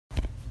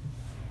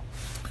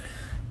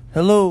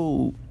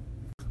Hello!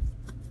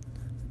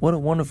 What a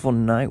wonderful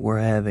night we're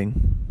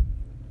having.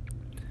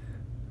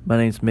 My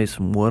name's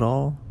Mason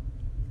Woodall.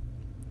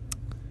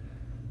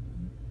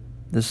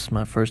 This is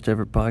my first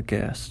ever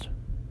podcast.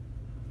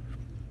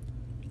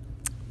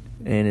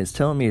 And it's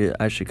telling me that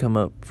I should come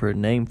up for a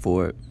name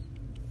for it.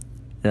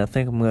 And I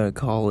think I'm going to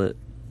call it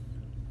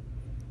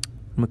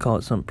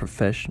something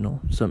professional,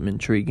 something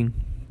intriguing.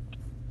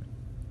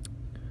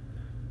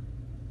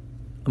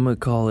 I'm going to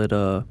call it,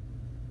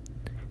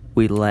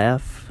 We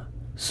Laugh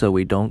So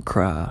We Don't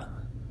Cry.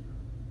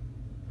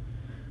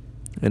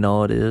 And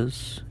all it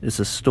is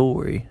a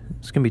story.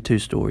 It's going to be 2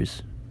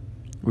 stories.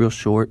 Real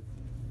short.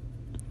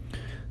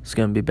 It's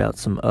going to be about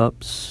some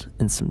ups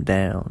and some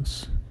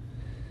downs.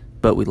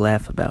 But we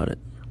laugh about it.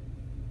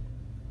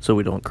 So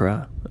we don't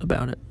cry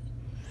about it.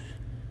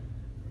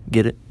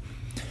 Get it?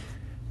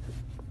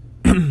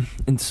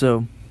 And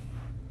so,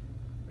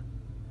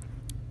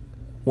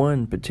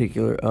 one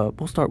particular up,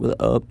 we'll start with an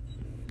up,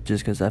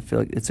 just because I feel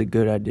like it's a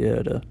good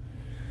idea to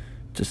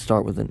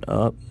start with an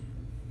up.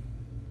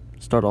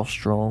 Start off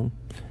strong,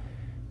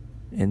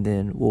 and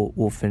then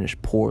we'll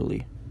finish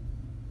poorly.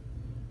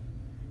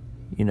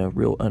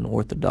 Real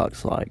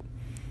unorthodox like.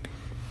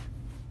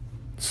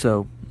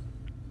 So,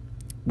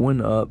 one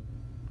up,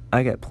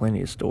 I got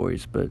plenty of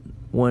stories, but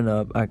one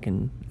up I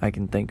can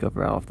think of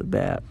right off the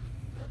bat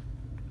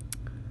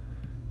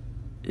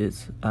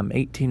is I'm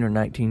 18 or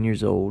 19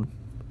 years old.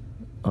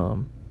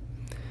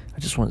 I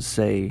just want to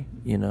say,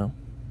 I'm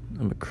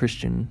a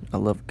Christian. I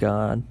love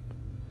God,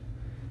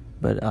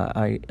 but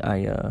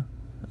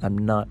I'm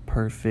not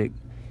perfect.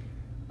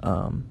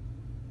 I'm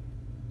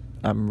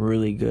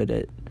really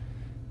good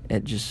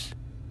at just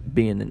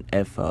being an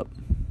F up.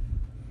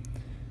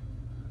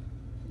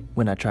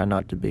 When I try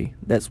not to be,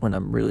 that's when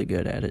I'm really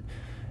good at it.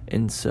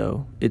 And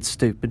so it's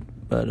stupid,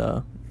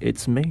 but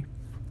it's me.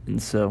 And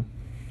so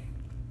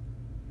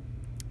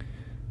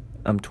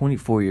I'm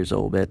 24 years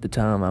old, but at the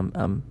time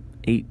I'm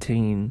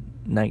 18,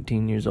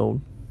 19 years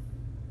old,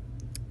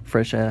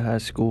 fresh out of high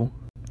school.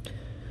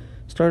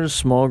 Started a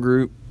small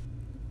group,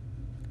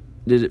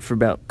 did it for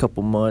about a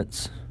couple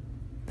months.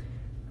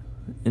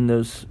 In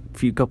those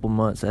few couple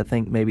months, I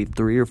think maybe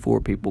 3 or 4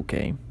 people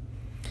came,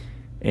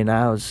 and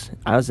I was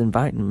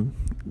inviting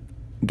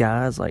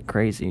guys like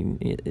crazy.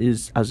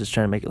 I was just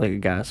trying to make it like a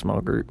guy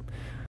small group.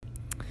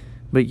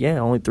 But yeah,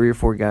 only 3 or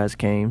 4 guys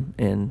came,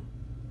 and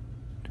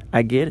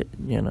I get it,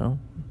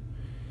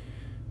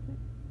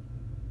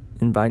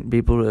 Inviting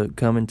people to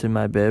come into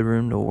my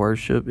bedroom to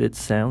worship, it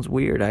sounds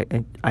weird.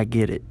 I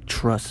get it.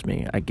 Trust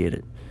me, I get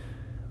it.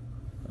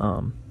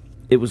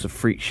 It was a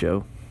freak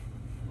show.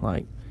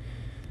 Like,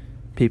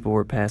 people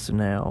were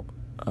passing out.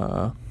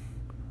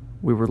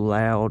 We were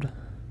loud.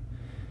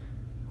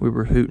 We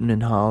were hooting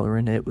and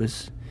hollering. It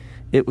was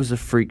a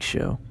freak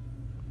show,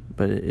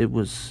 but it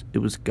was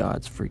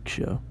God's freak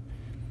show.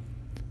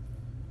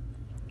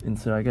 And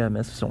so I got a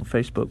message on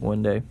Facebook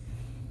one day.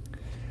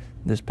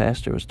 This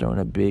pastor was throwing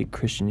a big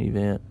Christian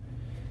event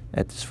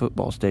at this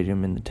football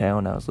stadium in the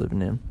town I was living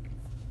in.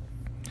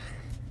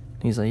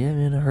 He's like, "Yeah,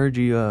 man, I heard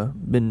you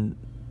been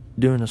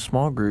doing a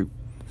small group.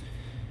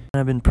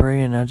 I've been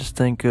praying. I just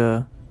think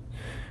God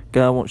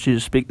wants you to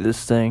speak to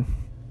this thing."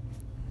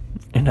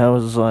 And I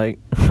was like,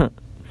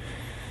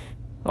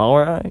 all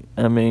right.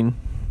 I mean,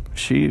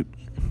 shoot,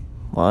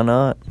 why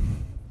not?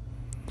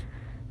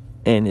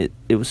 And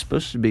it was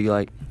supposed to be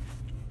like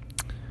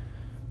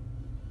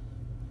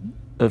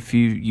a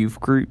few youth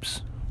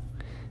groups,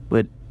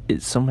 but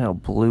it somehow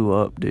blew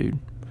up, dude.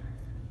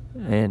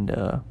 And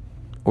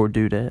or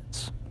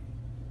dudettes,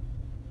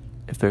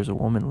 if there's a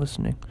woman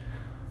listening.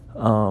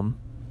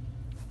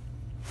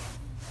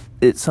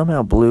 It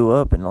somehow blew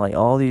up, and like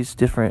all these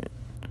different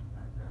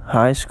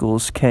high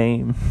schools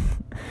came.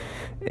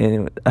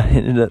 And I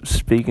ended up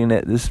speaking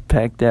at this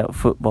packed out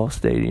football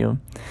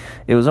stadium.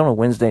 It was on a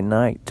Wednesday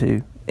night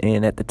too,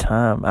 and at the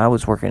time I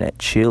was working at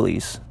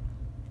Chili's.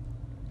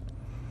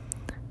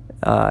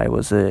 I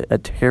was a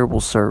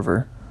terrible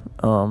server.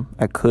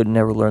 I could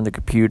never learn the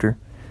computer,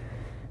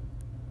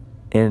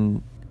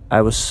 and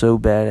I was so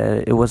bad at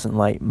it. It wasn't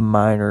like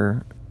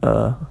minor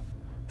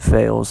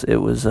fails.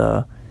 It was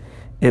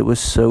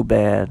so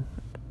bad.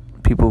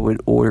 People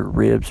would order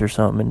ribs or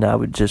something, and I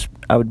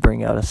would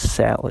bring out a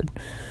salad.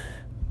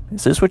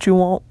 Is this what you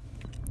want?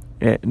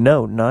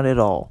 No, not at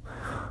all.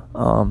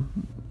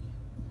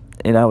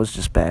 And I was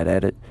just bad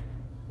at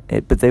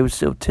it. But they would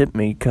still tip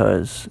me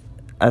because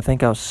I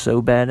think I was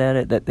so bad at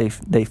it that they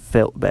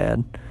felt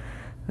bad.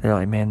 They're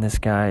like, "Man, this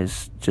guy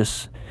is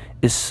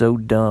so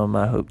dumb.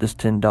 I hope this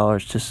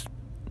 $10 just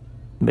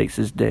makes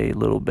his day a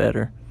little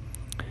better."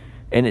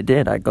 And it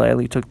did. I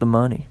gladly took the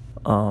money.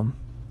 I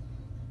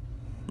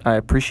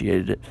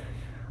appreciated it.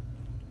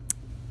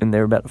 And they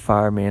were about to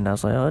fire me, and I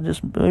was like, "Oh,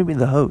 just maybe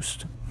the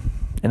host."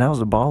 And I was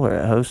a baller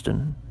at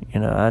hosting.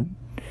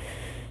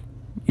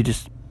 You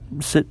just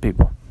sit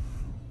people.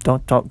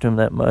 Don't talk to them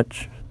that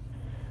much.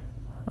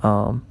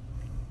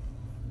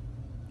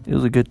 It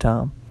was a good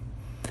time.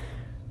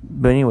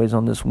 But anyways,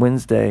 on this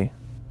Wednesday,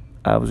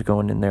 I was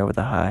going in there with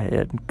a high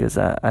head because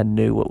I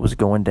knew what was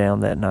going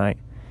down that night.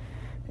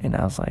 And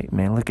I was like,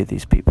 man, look at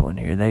these people in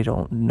here. They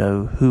don't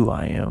know who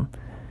I am.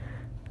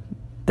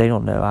 They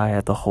don't know I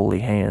have the holy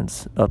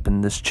hands up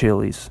in this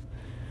Chili's.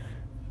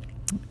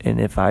 And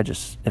if I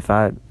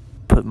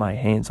put my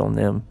hands on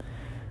them,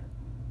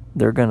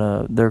 they're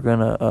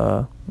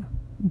gonna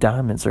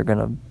diamonds are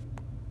gonna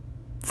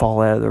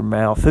fall out of their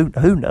mouth.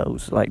 Who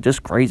knows? Like,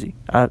 just crazy.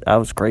 I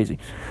was crazy.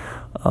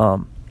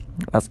 The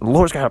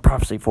Lord's got a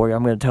prophecy for you.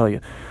 I'm gonna tell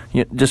you.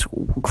 Just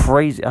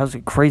crazy. I was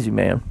a crazy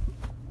man.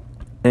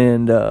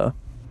 And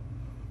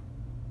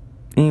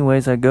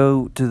anyways, I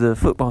go to the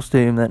football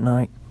stadium that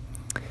night,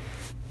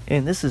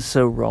 and this is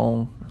so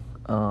wrong.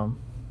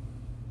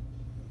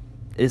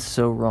 It's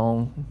so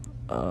wrong.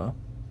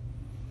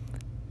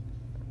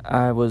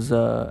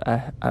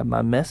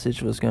 My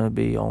message was going to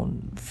be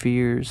on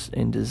fears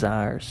and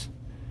desires,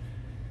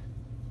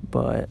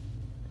 but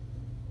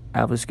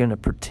I was going to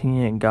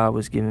pretend God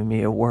was giving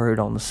me a word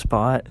on the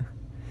spot,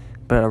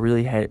 but I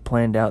really had it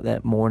planned out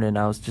that morning.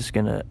 I was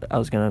going to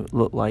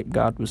look like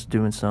God was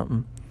doing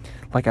something,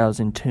 like I was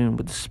in tune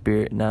with the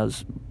Spirit, and I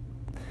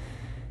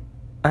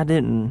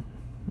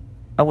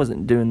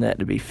wasn't doing that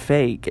to be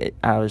fake.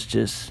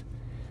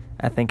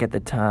 I think at the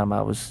time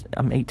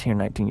I'm 18 or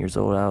 19 years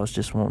old. I was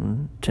just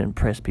wanting to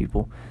impress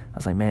people. I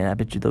was like, man, I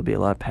bet you there'll be a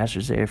lot of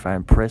pastors there. If I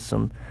impress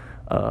them,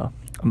 I'm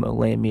going to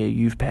land me a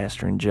youth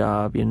pastoring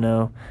job, I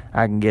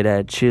can get out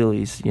of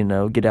Chili's,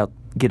 get out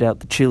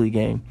the chili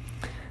game.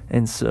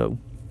 And so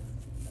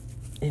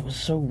it was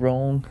so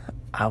wrong.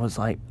 I was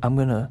like, in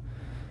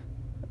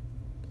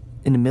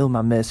the middle of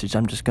my message,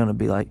 I'm just going to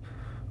be like,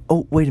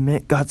 oh, wait a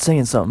minute, God's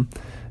saying something.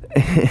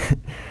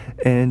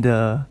 And,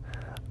 oh,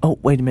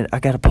 wait a minute, I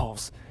got to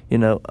pause.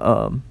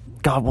 God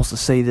wants to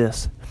say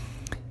this.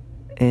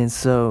 And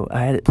so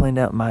I had it planned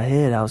out in my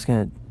head. I was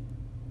going to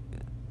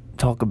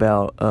talk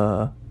about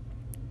a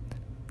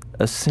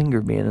singer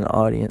being in the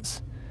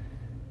audience.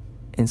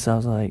 And so I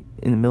was like,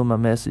 in the middle of my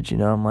message,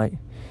 I'm like,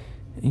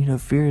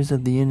 fears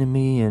of the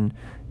enemy and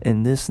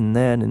this and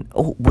that. And,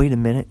 oh, wait a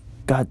minute,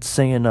 God's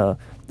saying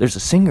there's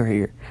a singer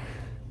here.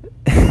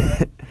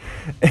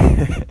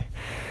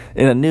 And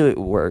I knew it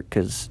would work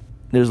because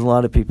there's a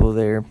lot of people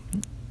there.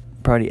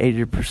 Probably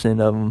 80%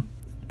 of them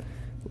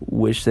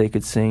wish they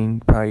could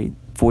sing. Probably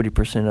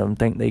 40% of them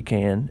think they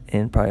can.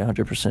 And probably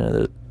 100% of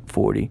the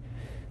 40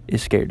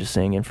 is scared to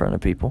sing in front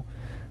of people.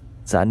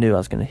 So I knew I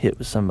was going to hit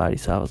with somebody.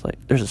 So I was like,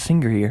 there's a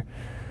singer here.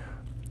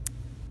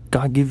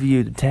 God give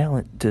you the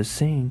talent to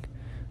sing.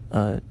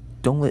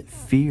 Don't let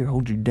fear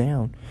hold you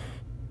down.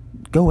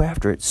 Go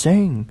after it.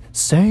 Sing.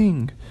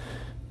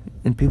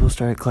 And people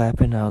started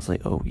clapping. I was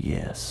like, oh,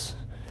 yes.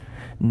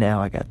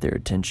 Now I got their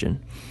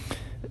attention.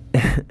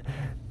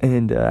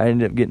 And I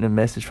ended up getting a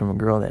message from a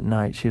girl that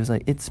night. She was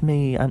like, it's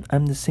me.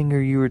 I'm the singer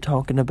you were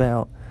talking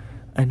about.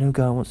 I know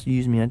God wants to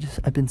use me.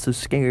 I've been so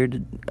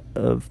scared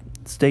of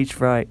stage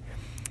fright.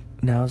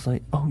 And I was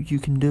like, oh, you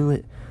can do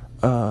it.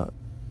 The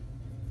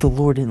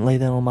Lord didn't lay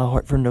that on my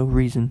heart for no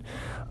reason.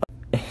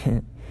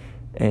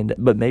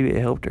 But maybe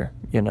it helped her,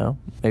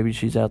 Maybe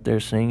she's out there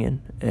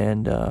singing.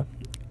 And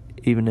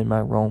even in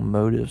my wrong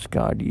motives,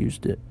 God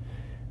used it.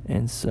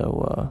 And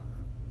so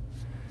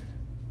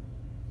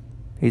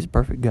He's a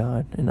perfect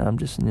God, and I'm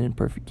just an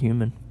imperfect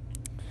human.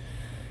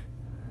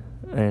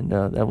 And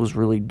that was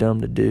really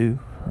dumb to do,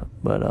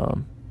 but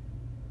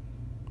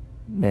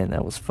man,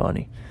 that was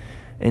funny.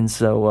 And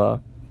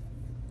so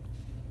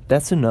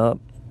that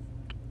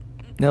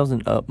was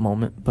an up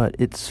moment. But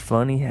it's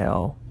funny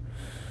how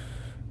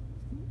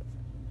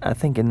I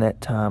think in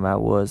that time I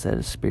was at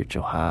a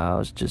spiritual high. I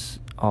was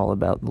just all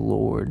about the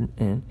Lord.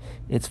 And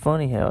it's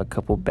funny how a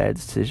couple bad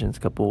decisions,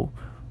 a couple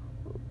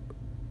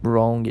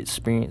wrong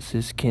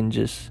experiences can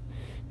just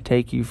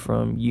take you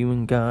from you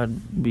and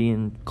God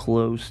being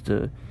close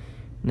to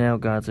now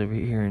God's over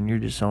here and you're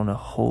just on a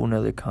whole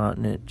nother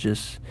continent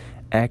just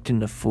acting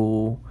the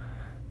fool.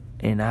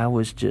 And I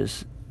was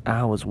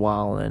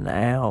wilding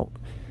out,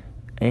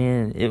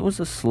 and it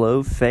was a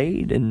slow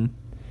fade. And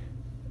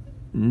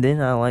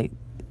then I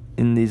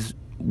in these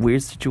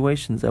weird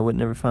situations I would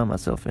never find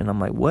myself in. I'm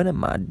like, what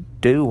am I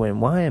doing?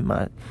 Why am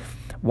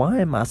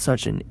I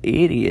such an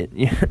idiot?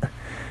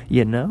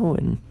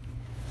 And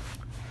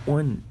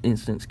one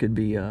instance could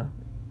be, I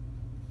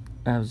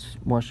was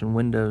washing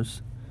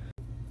windows.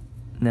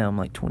 Now I'm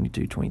like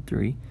 22,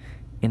 23,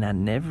 and I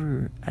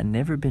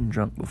never been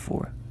drunk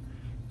before.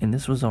 And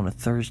this was on a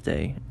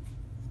Thursday.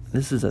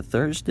 This is a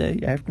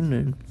Thursday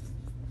afternoon.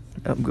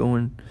 I'm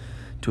going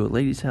to a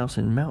lady's house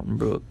in Mountain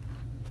Brook.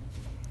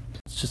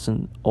 It's just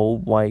an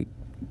old white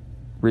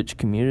rich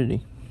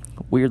community,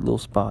 a weird little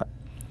spot.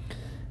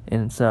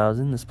 And so I was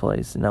in this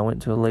place, and I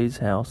went to a lady's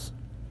house,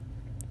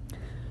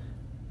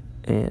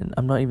 and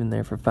I'm not even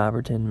there for 5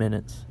 or 10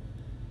 minutes.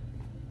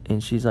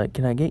 And she's like,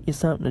 can I get you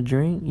something to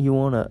drink? You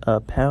want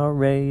a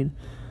Powerade,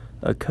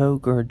 a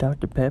Coke, or a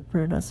Dr.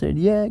 Pepper? And I said,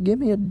 yeah, give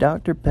me a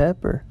Dr.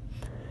 Pepper.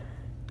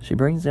 She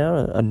brings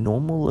out a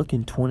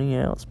normal-looking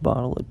 20-ounce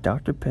bottle of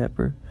Dr.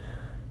 Pepper,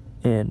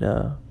 and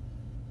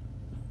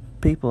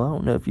people, I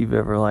don't know if you've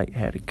ever, like,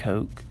 had a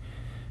Coke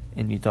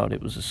and you thought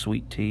it was a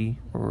sweet tea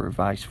or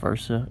vice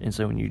versa. And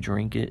so when you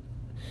drink it,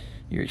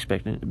 you're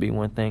expecting it to be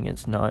one thing,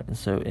 it's not. And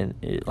so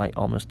it like,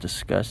 almost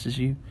disgusts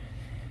you.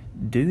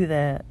 Do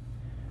that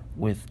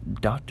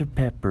with Dr.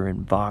 Pepper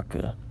and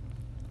vodka.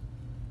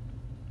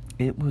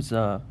 It was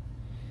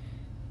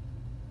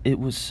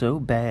so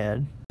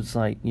bad. It's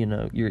like, you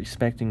know, you're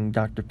expecting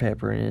Dr.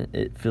 Pepper and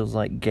it feels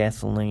like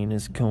gasoline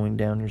is going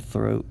down your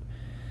throat.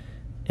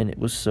 And it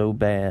was so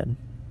bad.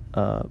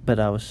 But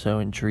I was so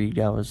intrigued.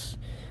 I was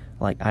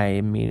like, I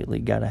immediately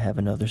got to have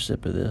another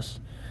sip of this.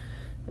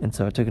 And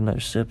so I took another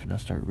sip and I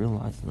started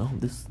realizing, oh,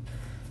 this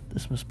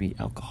must be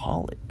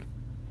alcoholic.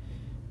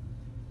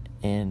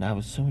 And I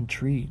was so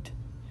intrigued.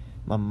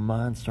 My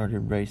mind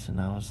started racing.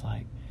 I was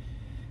like,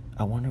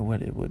 I wonder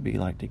what it would be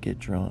like to get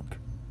drunk.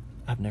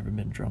 I've never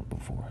been drunk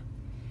before.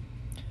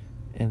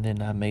 And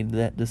then I made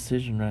that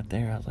decision right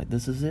there. I was like,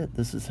 this is it.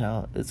 This is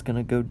how it's going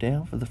to go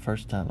down for the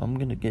first time. I'm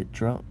going to get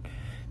drunk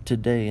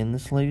today in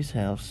this lady's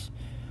house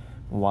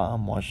while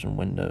I'm washing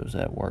windows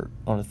at work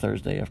on a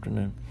Thursday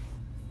afternoon.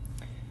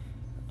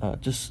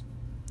 Just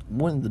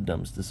one of the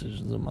dumbest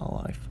decisions of my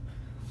life.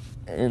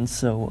 And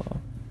so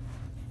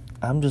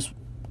I'm just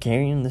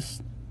carrying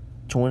this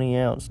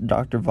 20-ounce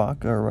Dr.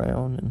 Vodka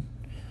around and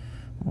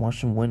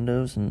washing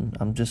windows, and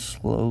I'm just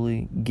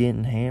slowly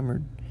getting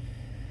hammered.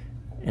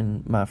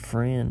 And my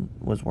friend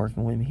was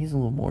working with me. He's a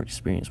little more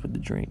experienced with the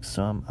drinks,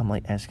 so I'm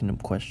like asking him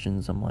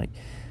questions. I'm like,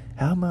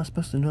 how am I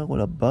supposed to know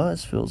what a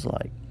buzz feels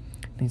like?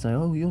 And he's like,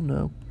 oh, you'll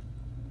know.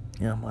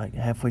 And I'm like,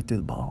 halfway through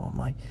the bottle, I'm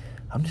like,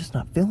 I'm just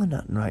not feeling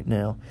nothing right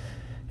now.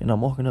 And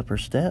I'm walking up her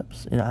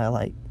steps, and I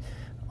like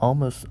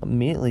almost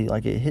immediately,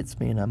 like, it hits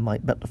me, and I'm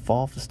like about to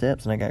fall off the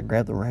steps, and I gotta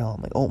grab the rail.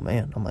 I'm like, oh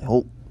man. I'm like,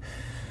 oh,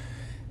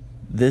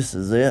 this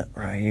is it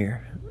right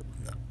here.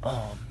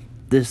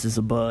 This is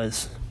a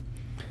buzz.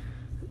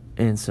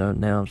 And so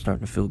now I'm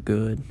starting to feel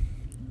good.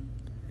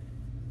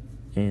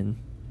 And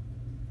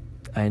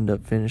I end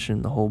up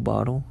finishing the whole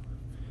bottle.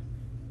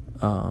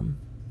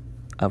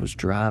 I was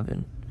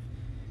driving,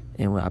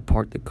 and when I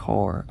parked the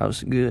car, I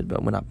was good,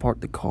 but when I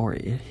parked the car,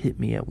 it hit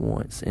me at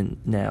once, and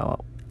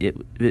now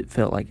it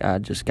felt like I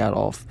just got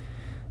off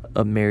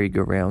a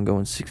merry-go-round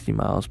going 60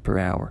 miles per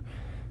hour,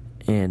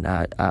 and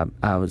I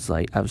was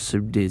like, I was so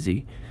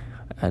dizzy,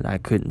 and I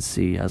couldn't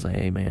see. I was like,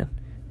 hey man,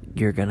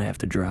 you're gonna have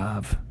to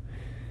drive.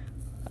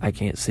 I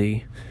can't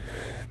see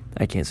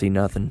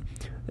nothing.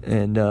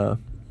 And I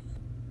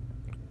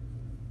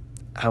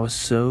was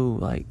so,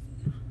 like,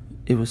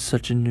 it was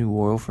such a new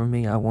world for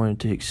me. I wanted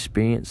to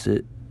experience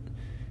it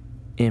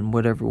in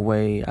whatever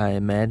way I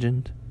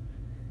imagined.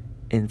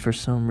 And for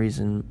some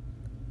reason,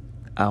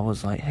 I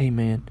was like, hey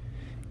man,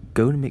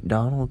 go to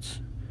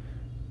McDonald's.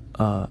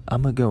 I'm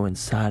going to go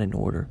inside and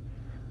order.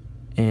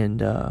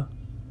 And I'm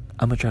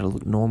going to try to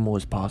look normal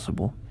as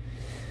possible.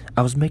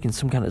 I was making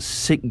some kind of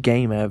sick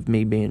game out of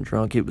me being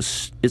drunk.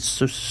 It's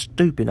so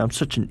stupid. I'm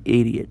such an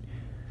idiot.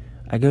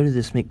 I go to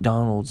this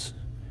McDonald's,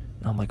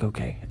 and I'm like,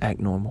 okay, act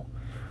normal.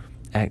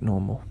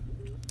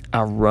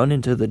 I run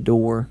into the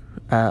door.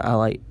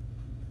 I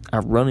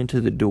run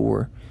into the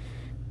door.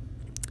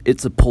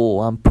 It's a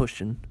pull. I'm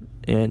pushing.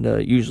 And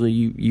usually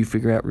you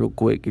figure out real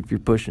quick if you're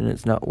pushing and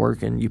it's not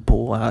working, you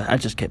pull. I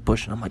just kept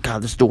pushing. I'm like,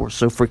 God, this door is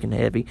so freaking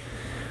heavy.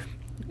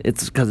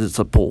 It's because it's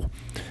a pull.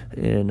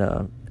 And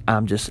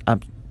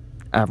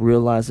I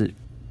realize it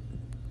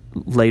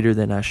later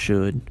than I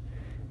should.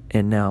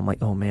 And now I'm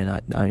like, oh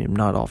man, I am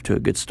not off to a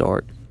good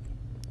start.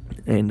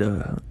 And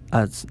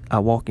I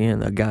walk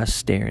in, a guy's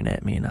staring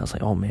at me, and I was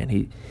like, oh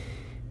man,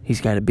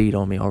 he's got a beat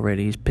on me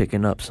already. He's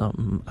picking up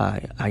something.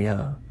 I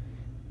got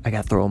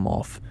to throw him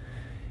off.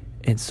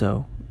 And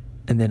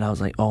then I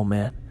was like, oh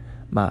man,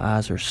 my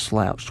eyes are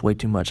slouched way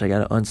too much. I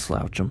got to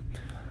unslouch them.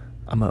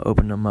 I'm going to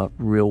open them up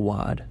real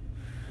wide.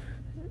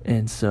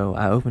 And so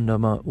I opened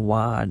them up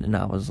wide, and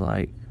I was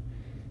like,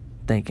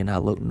 thinking I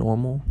looked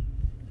normal,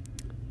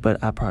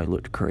 but I probably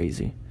looked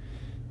crazy.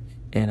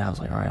 And I was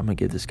like, all right, I'm going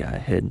to give this guy a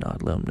head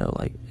nod, let him know,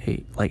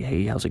 hey,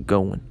 how's it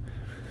going?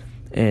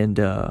 And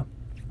so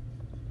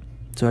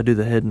I do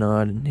the head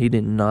nod, and he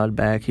didn't nod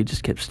back. He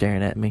just kept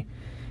staring at me.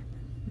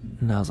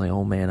 And I was like,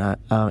 oh man,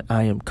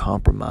 I am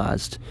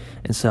compromised.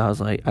 And so I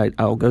was like,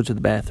 I'll go to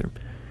the bathroom.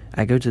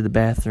 I go to the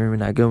bathroom,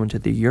 and I go into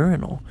the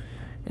urinal,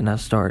 and I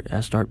start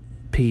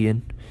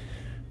peeing,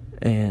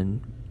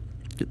 and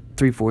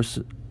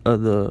 3/4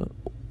 of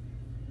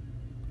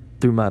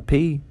through my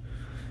pee,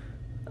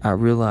 I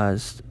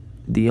realized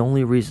the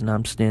only reason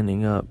I'm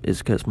standing up is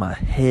because my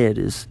head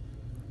is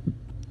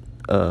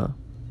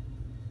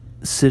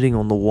sitting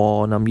on the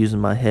wall, and I'm using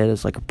my head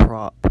as like a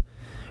prop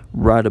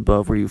right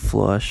above where you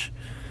flush.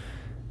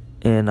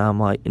 And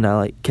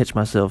I catch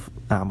myself.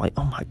 I'm like,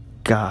 oh my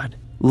God,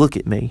 look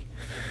at me.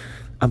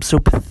 I'm so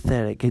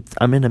pathetic.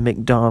 I'm in a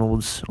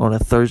McDonald's on a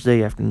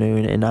Thursday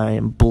afternoon, and I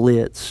am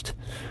blitzed.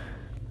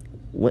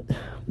 What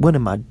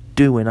am I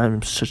doing?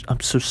 I'm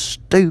so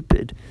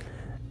stupid.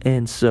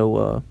 And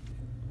so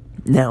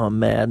now I'm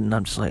mad, and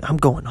I'm just like, I'm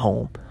going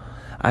home.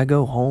 I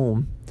go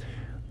home,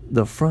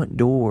 the front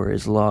door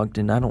is locked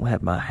and I don't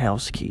have my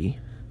house key.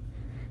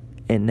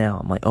 And now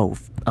I'm like, oh,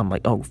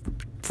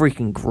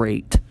 freaking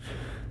great.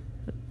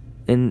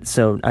 And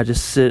so I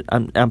just sit.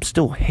 I'm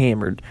still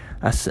hammered.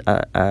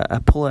 I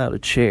pull out a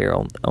chair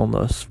on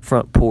the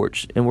front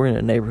porch, and we're in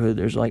a neighborhood.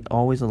 There's like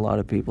always a lot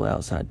of people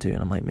outside too.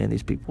 And I'm like, man,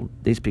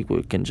 these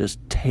people can just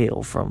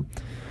tell from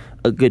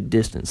a good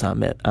distance I'm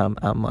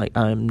like,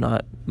 I'm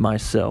not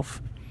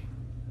myself.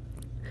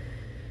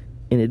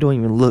 And it don't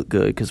even look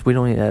good because we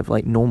don't even have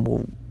like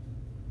normal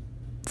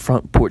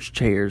front porch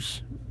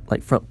chairs,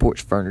 like front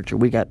porch furniture.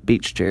 We got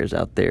beach chairs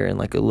out there and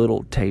like a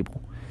little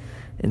table.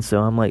 And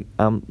so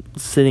I'm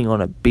sitting on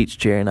a beach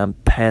chair and I'm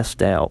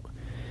passed out.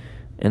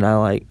 And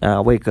I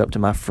wake up to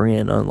my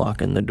friend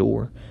unlocking the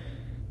door.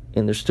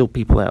 And there's still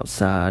people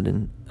outside,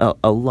 and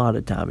a lot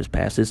of time has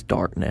passed. It's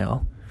dark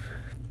now.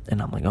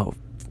 And I'm like, oh,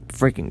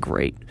 freaking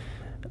great.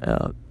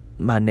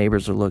 My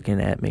neighbors are looking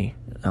at me.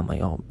 I'm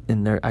like, oh,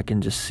 and I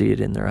can just see it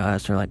in their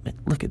eyes. They're like,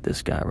 look at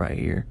this guy right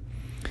here.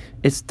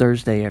 It's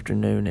Thursday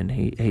afternoon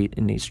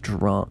and he's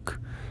drunk.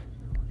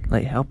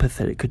 Like, how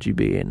pathetic could you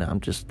be? And I'm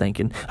just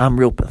thinking, I'm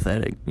real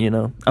pathetic, you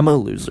know? I'm a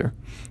loser.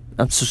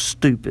 I'm so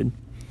stupid.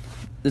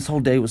 This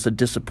whole day was a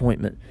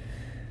disappointment.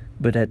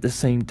 But at the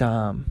same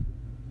time,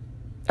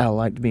 I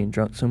liked being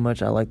drunk so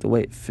much. I liked the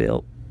way it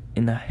felt.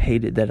 And I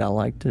hated that I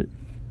liked it.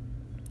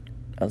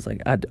 I was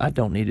like, I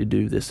don't need to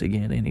do this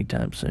again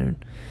anytime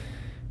soon.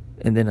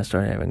 And then I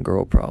started having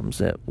girl problems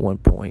at one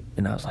point.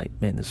 And I was like,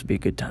 man, this would be a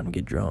good time to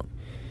get drunk.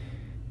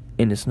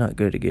 And it's not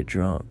good to get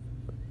drunk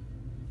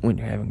when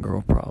you're having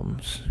girl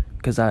problems.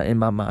 Because in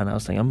my mind, I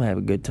was thinking, I'm going to have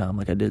a good time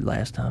like I did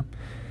last time.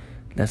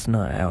 That's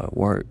not how it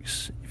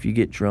works. If you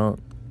get drunk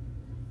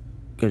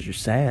because you're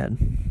sad,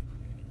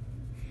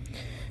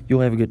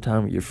 you'll have a good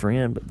time with your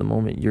friend, but the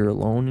moment you're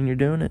alone and you're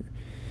doing it,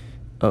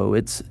 oh,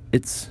 it's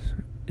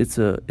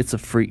a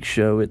freak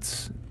show.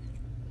 It's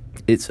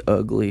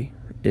ugly.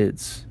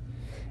 It's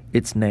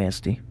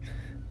nasty.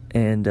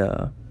 And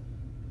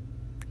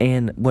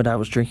what I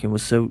was drinking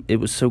was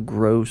so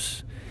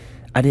gross.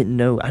 I didn't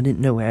know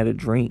how to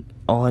drink.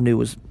 All I knew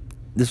was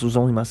this was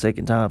only my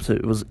second time, so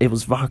it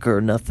was vodka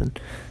or nothing.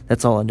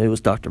 That's all I knew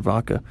was Dr.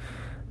 Vodka.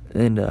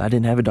 And I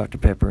didn't have a Dr.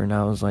 Pepper, and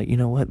I was like, you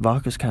know what?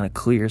 Vodka's kind of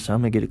clear, so I'm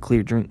gonna get a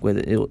clear drink with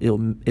it.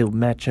 It'll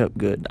match up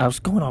good. I was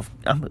going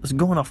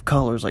off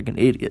colors like an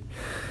idiot.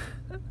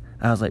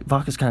 I was like,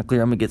 vodka's kind of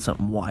clear. I'm gonna get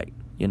something white.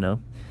 You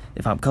know,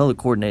 if I'm color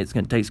coordinated, it's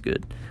gonna taste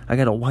good. I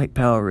got a white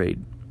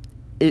Powerade.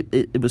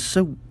 It was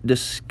so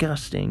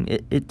disgusting.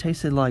 It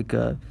tasted like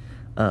I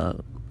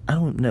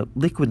don't know,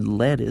 liquid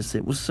lettuce.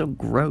 It was so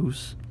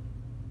gross.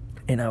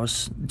 And I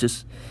was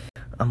just,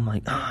 I'm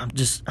like,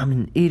 I'm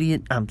an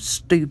idiot. I'm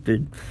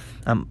stupid.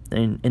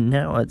 And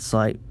now it's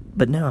like,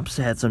 but now I'm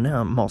sad. So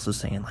now I'm also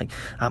saying like,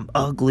 I'm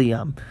ugly.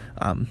 I'm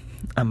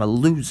a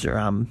loser.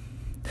 I'm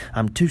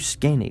too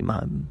skinny.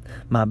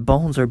 My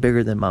bones are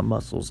bigger than my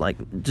muscles. Like,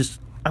 just,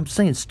 I'm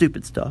saying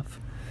stupid stuff.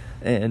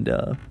 And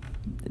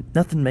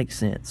nothing makes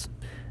sense.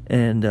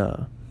 And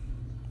I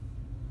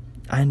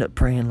end up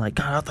praying like,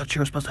 God, I thought you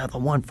were supposed to have the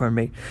one for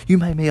me. You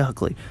made me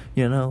ugly.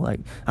 You know, like,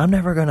 I'm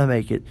never going to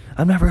make it.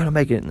 I'm never going to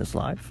make it in this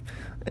life.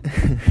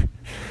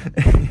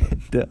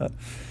 And,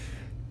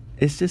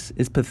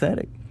 it's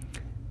pathetic.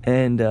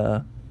 And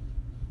I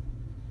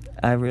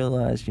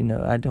realized, you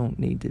know, I don't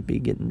need to be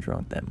getting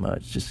drunk that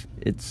much. Just,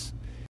 it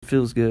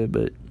feels good,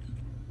 but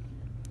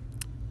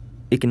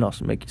it can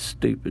also make you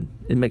stupid.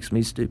 It makes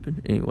me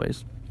stupid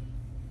anyways,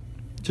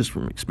 just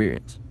from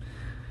experience.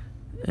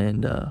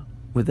 And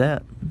with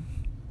that,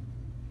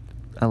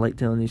 I like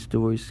telling these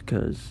stories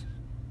because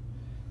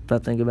if I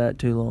think about it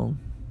too long,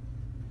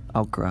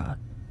 I'll cry.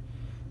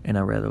 And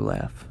I'd rather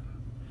laugh.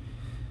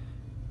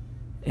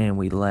 And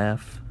we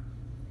laugh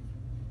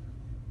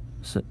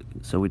so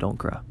we don't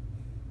cry.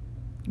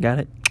 Got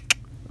it?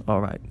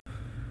 All right.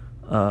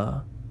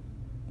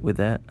 With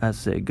that, I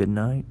say good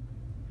night.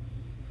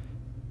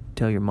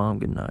 Tell your mom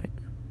good night.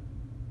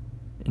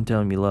 And tell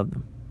them you love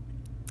them.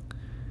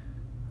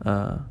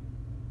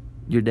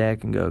 Your dad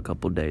can go a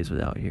couple days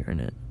without hearing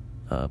it.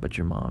 But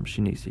your mom,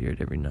 she needs to hear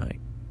it every night.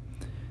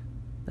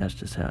 That's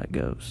just how it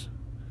goes.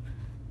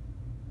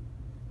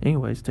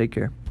 Anyways, take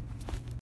care.